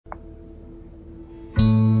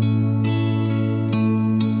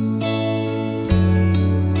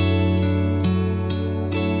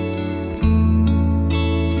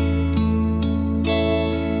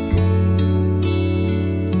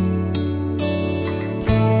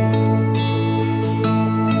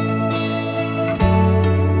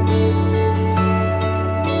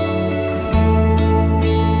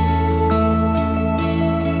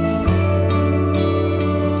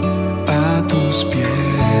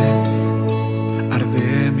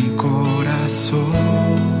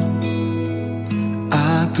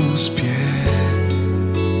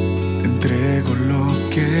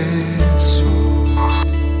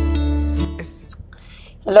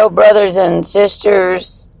Hello, brothers and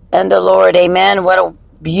sisters and the Lord. Amen. What a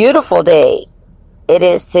beautiful day it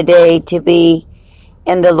is today to be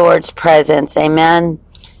in the Lord's presence. Amen.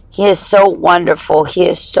 He is so wonderful. He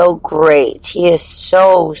is so great. He is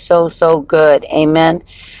so good. Amen.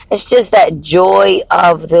 It's just that joy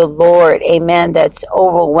of the Lord. Amen. That's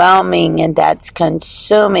overwhelming and that's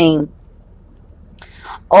consuming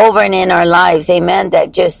over and in our lives. Amen.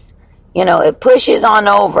 That just, it pushes on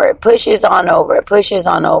over. It pushes on over. It pushes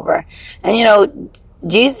on over. And,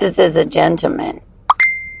 Jesus is a gentleman.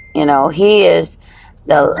 He is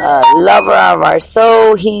the lover of our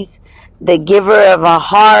soul. He's the giver of our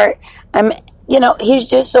heart. He's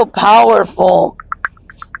just so powerful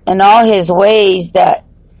in all his ways that,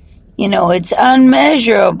 it's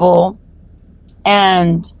unmeasurable.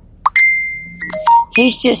 And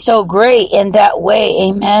he's just so great in that way.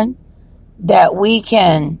 Amen. That we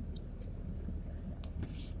can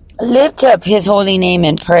lift up his holy name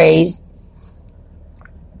in praise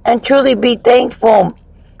and truly be thankful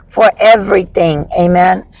for everything.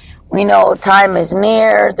 Amen. We know time is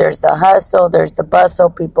near. There's the hustle. There's the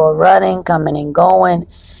bustle. People are running, coming and going.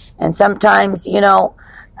 And sometimes, you're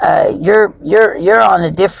on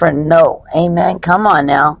a different note. Amen. Come on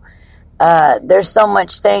now. There's so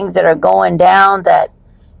much things that are going down that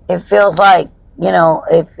it feels like,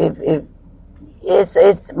 if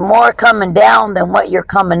it's more coming down than what you're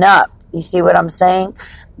coming up. You see what I'm saying?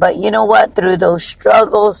 But you know what? Through those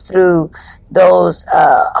struggles, through those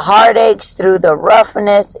heartaches, through the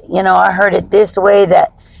roughness, I heard it this way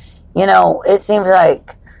that, it seems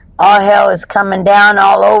like all hell is coming down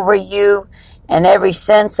all over you in every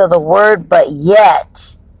sense of the word. But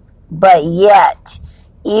yet,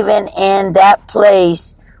 even in that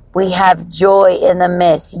place, we have joy in the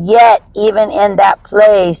midst. Yet, even in that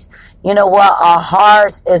place, you know what? Our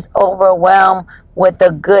hearts is overwhelmed with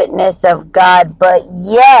the goodness of God. But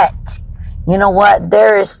yet, you know what?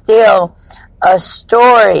 There is still a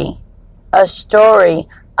story,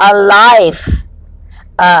 a life,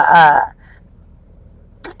 a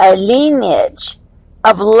lineage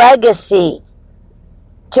of legacy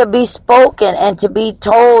to be spoken and to be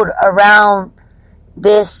told around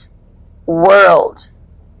this world.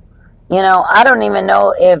 I don't even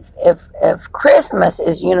know if Christmas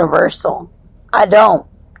is universal. I don't.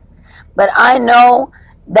 But I know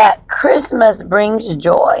that Christmas brings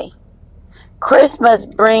joy. Christmas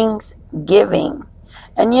brings giving.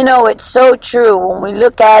 And it's so true. When we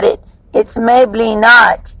look at it, it's maybe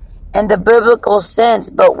not in the biblical sense,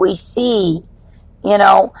 but we see,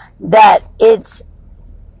 that it's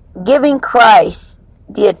giving Christ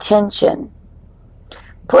the attention.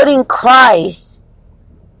 Putting Christ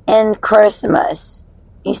in Christmas.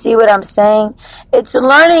 You see what I'm saying? It's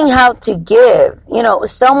learning how to give.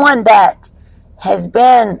 Someone that has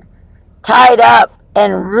been tied up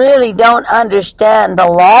and really don't understand the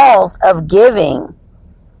laws of giving,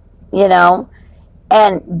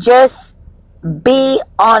 and just be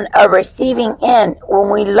on a receiving end. When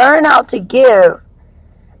we learn how to give,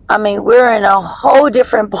 we're in a whole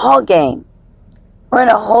different ball game. We're in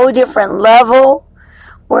a whole different level.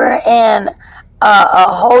 We're in a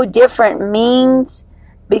whole different means,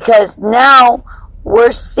 because now we're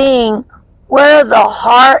seeing where the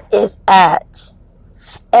heart is at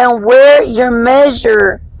and where your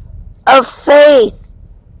measure of faith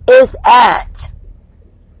is at.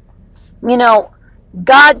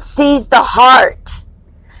 God sees the heart.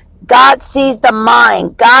 God sees the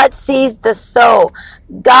mind. God sees the soul.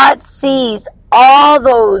 God sees all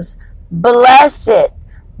those blessed,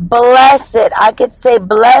 I could say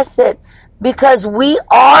blessed, because we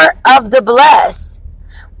are of the blessed.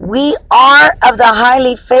 We are of the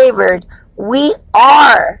highly favored. We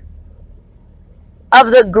are of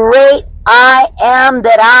the great I am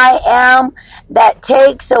that I am, that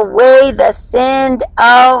takes away the sin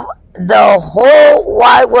of the whole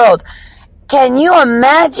wide world. Can you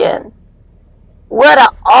imagine what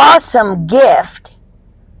an awesome gift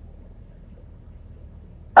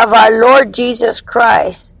of our Lord Jesus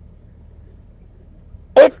Christ?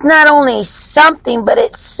 It's not only something, but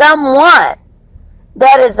it's someone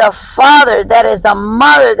that is a father, that is a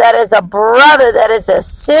mother, that is a brother, that is a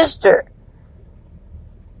sister,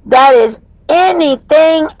 that is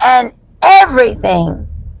anything and everything.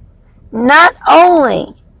 Not only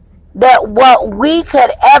that what we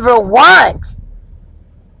could ever want,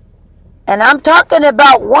 and I'm talking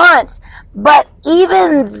about wants, but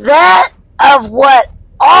even that of what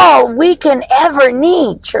all we can ever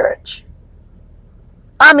need, church.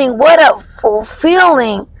 What a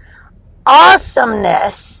fulfilling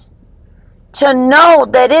awesomeness to know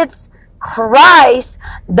that it's Christ,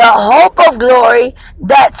 the hope of glory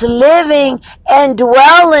that's living and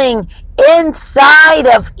dwelling inside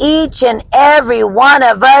of each and every one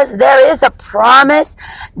of us. There is a promise.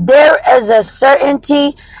 There is a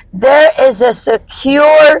certainty. There is a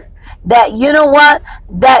secure that, you know what?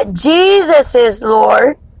 That Jesus is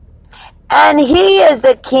Lord and He is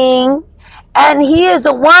the King. And He is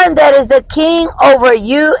the one that is the King over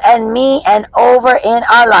you and me and over in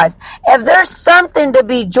our lives. If there's something to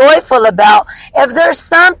be joyful about, if there's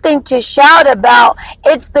something to shout about,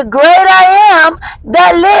 it's the great I am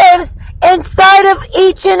that lives inside of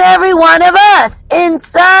each and every one of us.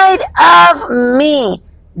 Inside of me.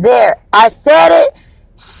 There. I said it,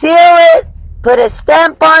 seal it, put a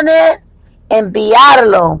stamp on it, and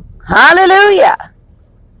beatalo. Hallelujah.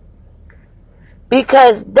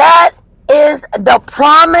 Because that is the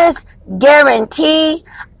promise guarantee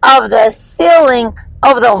of the sealing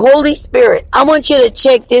of the Holy Spirit. I want you to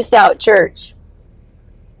check this out, church.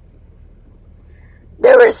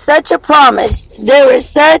 There is such a promise. There is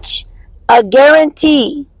such a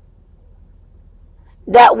guarantee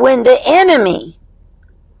that when the enemy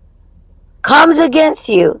comes against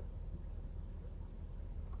you,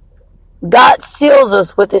 God seals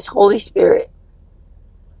us with His Holy Spirit.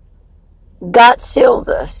 God seals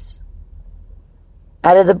us.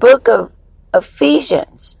 Out of the book of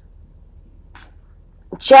Ephesians,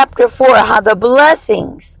 chapter 4, how the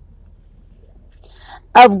blessings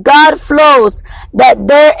of God flows, that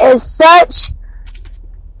there is such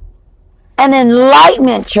an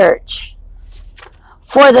enlightenment, church,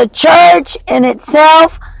 for the church in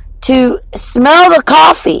itself to smell the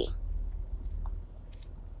coffee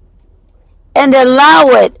and allow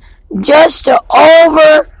it just to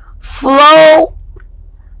overflow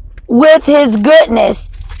with His goodness.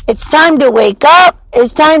 It's time to wake up.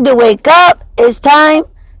 It's time to wake up. It's time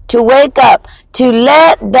to wake up. To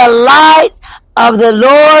let the light of the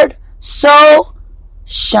Lord so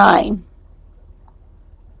shine.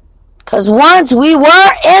 Because once we were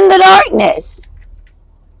in the darkness,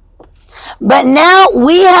 but now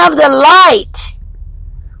we have the light.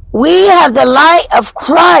 We have the light of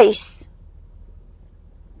Christ.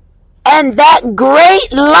 And that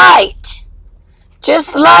great light,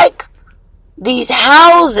 just like these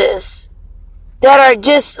houses that are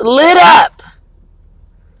just lit up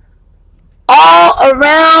all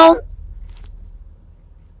around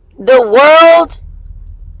the world,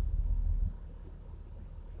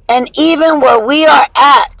 and even where we are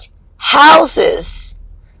at, houses,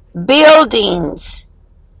 buildings,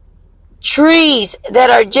 trees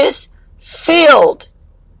that are just filled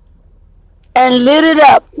and lit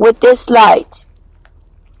up with this light.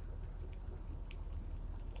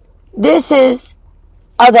 This is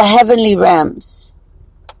of the heavenly realms.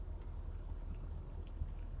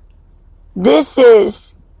 This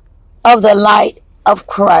is of the light of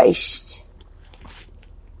Christ.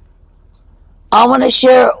 I want to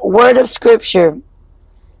share a word of scripture.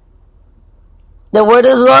 The word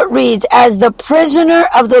of the Lord reads, as the prisoner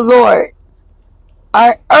of the Lord,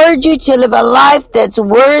 I urge you to live a life that's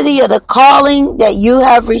worthy of the calling that you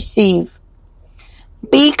have received.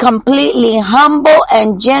 Be completely humble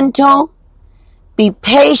and gentle. Be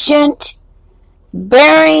patient,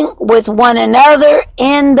 bearing with one another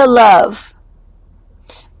in the love.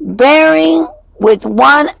 Bearing with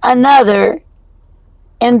one another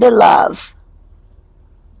in the love.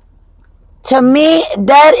 To me,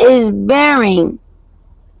 that is bearing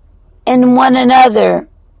in one another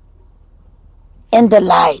in the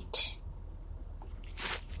light.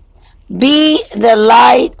 Be the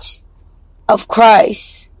light of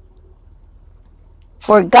Christ.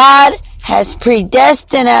 For God has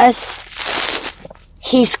predestined us.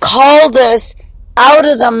 He's called us out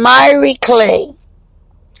of the miry clay.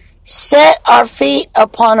 Set our feet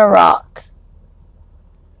upon a rock.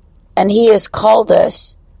 And He has called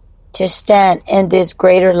us to stand in this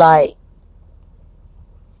greater light.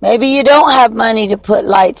 Maybe you don't have money to put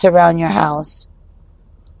lights around your house.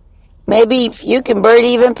 Maybe you can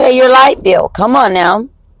barely even pay your light bill. Come on now.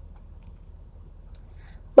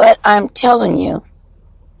 But I'm telling you,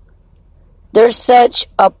 there's such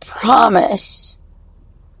a promise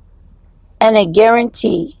and a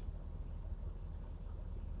guarantee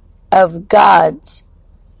of God's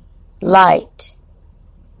light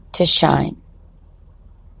to shine.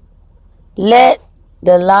 Let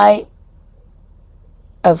the light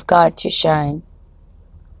of God to shine.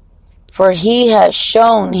 For He has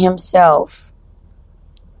shown Himself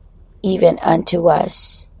even unto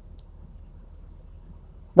us.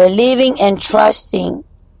 Believing and trusting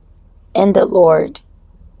in the Lord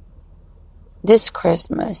this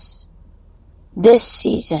Christmas, this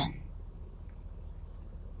season.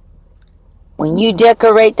 when you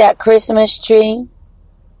decorate that Christmas tree,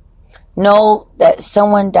 know that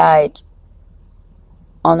someone died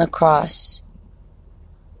on the cross.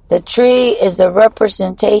 The tree is the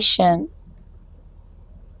representation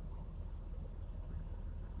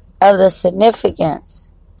of the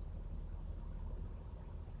significance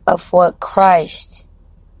of what Christ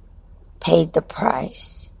paid the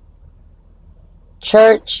price.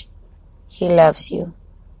 Church, He loves you.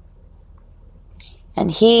 And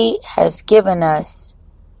He has given us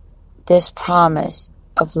this promise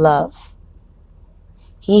of love.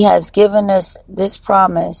 He has given us this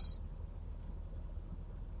promise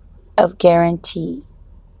of guarantee.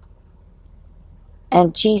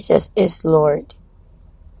 And Jesus is Lord.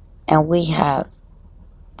 And we have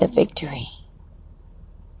the victory.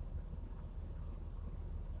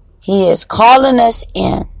 He is calling us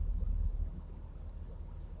in,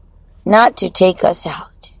 not to take us out,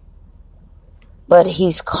 but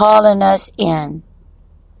He's calling us in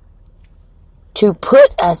to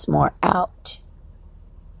put us more out,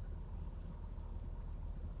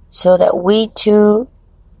 so that we too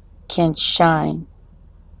can shine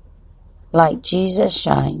like Jesus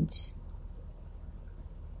shines.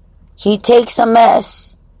 He takes a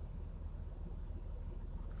mess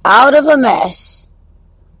out of a mess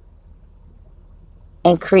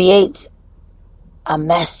and creates a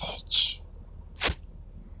message.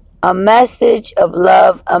 A message of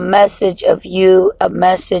love, a message of you, a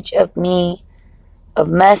message of me, a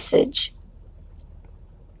message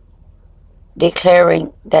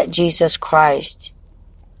declaring that Jesus Christ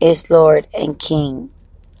is Lord and King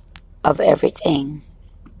of everything.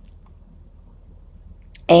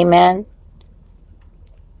 Amen.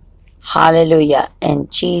 Hallelujah.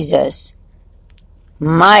 And Jesus,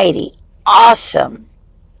 mighty, awesome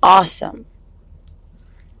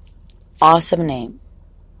name.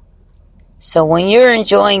 So when you're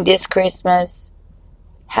enjoying this Christmas,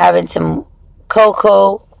 having some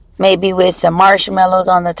cocoa, maybe with some marshmallows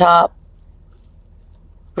on the top,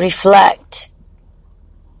 reflect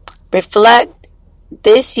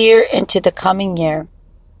this year into the coming year.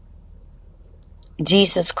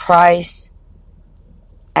 Jesus Christ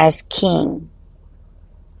as King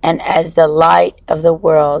and as the light of the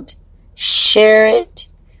world. Share it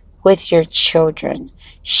with your children.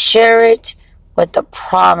 Share it with the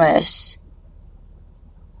promise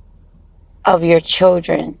of your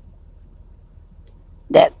children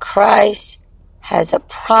that Christ has a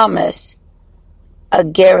promise, a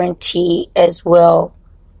guarantee as well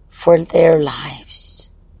for their lives.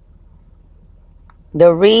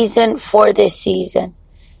 The reason for this season,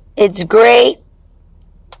 it's great,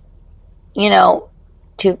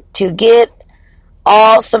 to get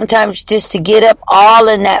all, sometimes just to get up all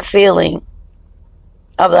in that feeling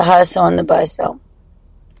of the hustle and the bustle.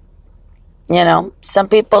 Some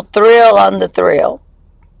people thrill on the thrill.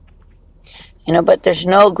 But there's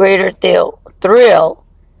no greater thrill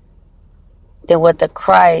than what the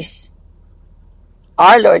Christ,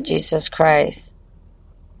 our Lord Jesus Christ,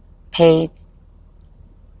 paid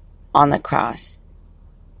on the cross.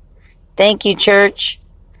 Thank you, church.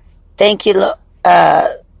 Thank you,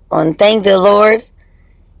 and thank the Lord.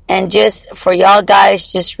 And just for y'all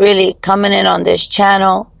guys just really coming in on this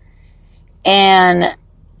channel and,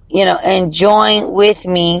 enjoying with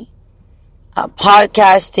me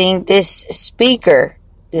podcasting this speaker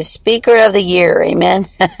of the year. Amen.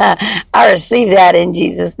 I receive that in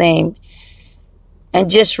Jesus' name. And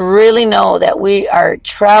just really know that we are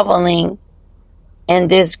traveling in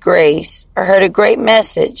this grace. I heard a great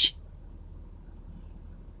message.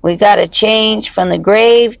 We got to change from the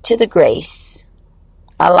grave to the grace.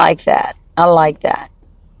 I like that.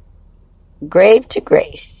 Grave to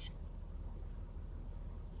grace.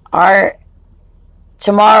 Our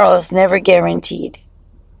tomorrow is never guaranteed.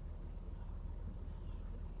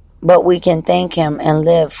 But we can thank Him and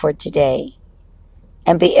live for today.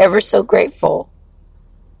 And be ever so grateful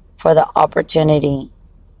for the opportunity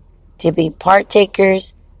to be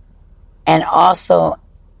partakers and also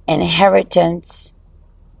inheritance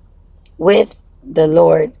with the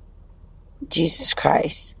Lord Jesus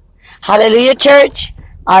Christ. Hallelujah, church.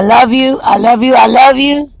 I love you.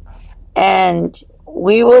 And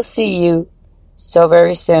we will see you so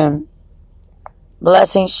very soon.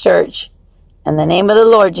 Blessings, church. In the name of the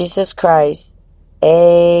Lord Jesus Christ.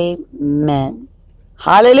 Amen.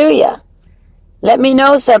 Hallelujah. Let me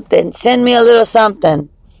know something. Send me a little something.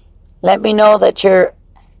 Let me know that you're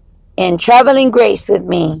in traveling grace with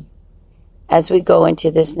me as we go into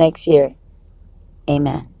this next year.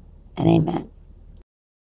 Amen and amen.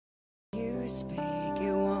 You speak,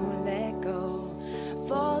 it won't let go.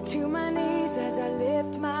 Fall to my knees as I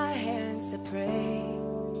lift my hands to pray.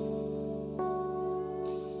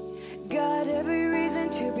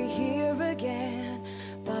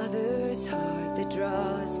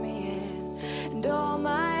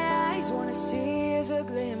 just wanna see is a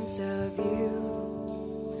glimpse of you.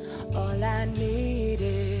 All I need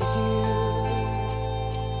is you.